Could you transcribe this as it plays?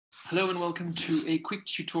Hello and welcome to a quick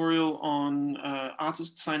tutorial on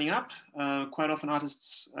artists signing up. Quite often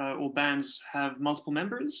artists or bands have multiple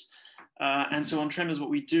members. And so on Tremors, what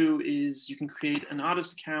we do is you can create an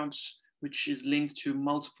artist account which is linked to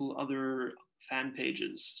multiple other fan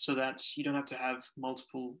pages so that you don't have to have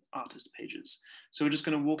multiple artist pages. So we're just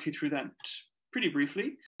going to walk you through that pretty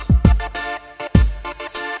briefly.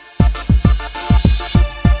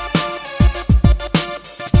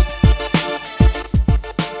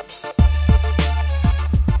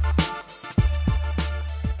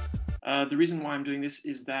 The reason why I'm doing this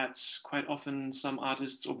is that quite often some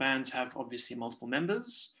artists or bands have obviously multiple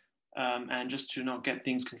members. And just to not get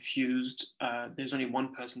things confused, there's only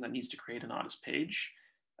one person that needs to create an artist page.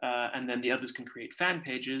 And then the others can create fan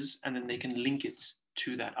pages, and then they can link it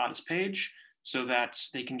to that artist page so that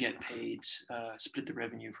they can get paid, split the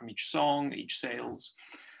revenue from each song, each sales.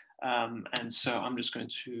 And so I'm just going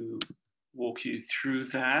to walk you through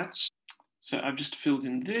that. So I've just filled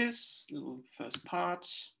in this little first part.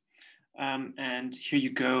 And here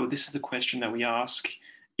you go. This is the question that we ask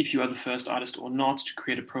if you are the first artist or not to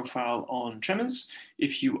create a profile on Tremors.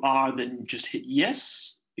 If you are, then just hit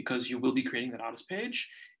yes, because you will be creating that artist page.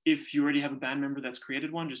 If you already have a band member that's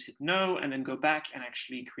created one, just hit no, and then go back and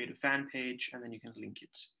actually create a fan page, and then you can link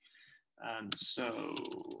it. So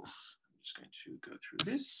I'm just going to go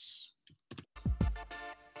through this.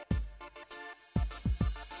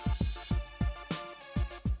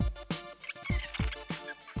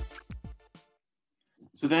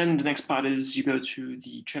 So then the next part is you go to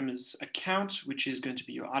the Tremors account, which is going to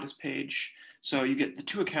be your artist page. So you get the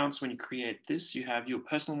two accounts when you create this. You have your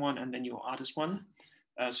personal one and then your artist one.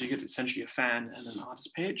 So you get essentially a fan and an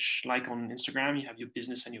artist page. Like on Instagram, you have your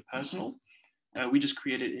business and your personal. We just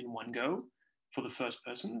create it in one go for the first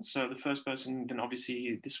person. So the first person, then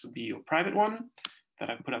obviously this would be your private one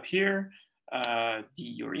that I put up here.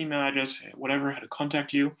 Your email address, whatever, how to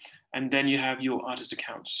contact you. And then you have your artist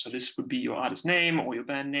account. So this would be your artist name or your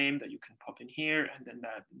band name that you can pop in here. And then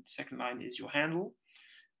that second line is your handle.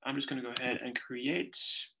 I'm just going to go ahead and create.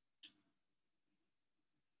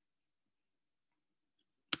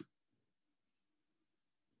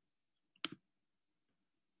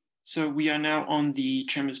 So we are now on the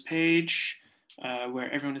Tremors page where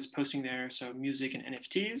everyone is posting their music and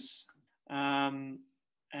NFTs.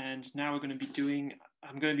 And now I'm going to be doing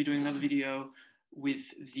another video with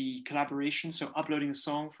the collaboration, so uploading a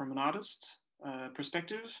song from an artist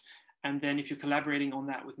perspective, and then if you're collaborating on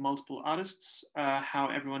that with multiple artists, how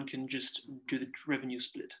everyone can just do the revenue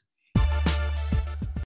split.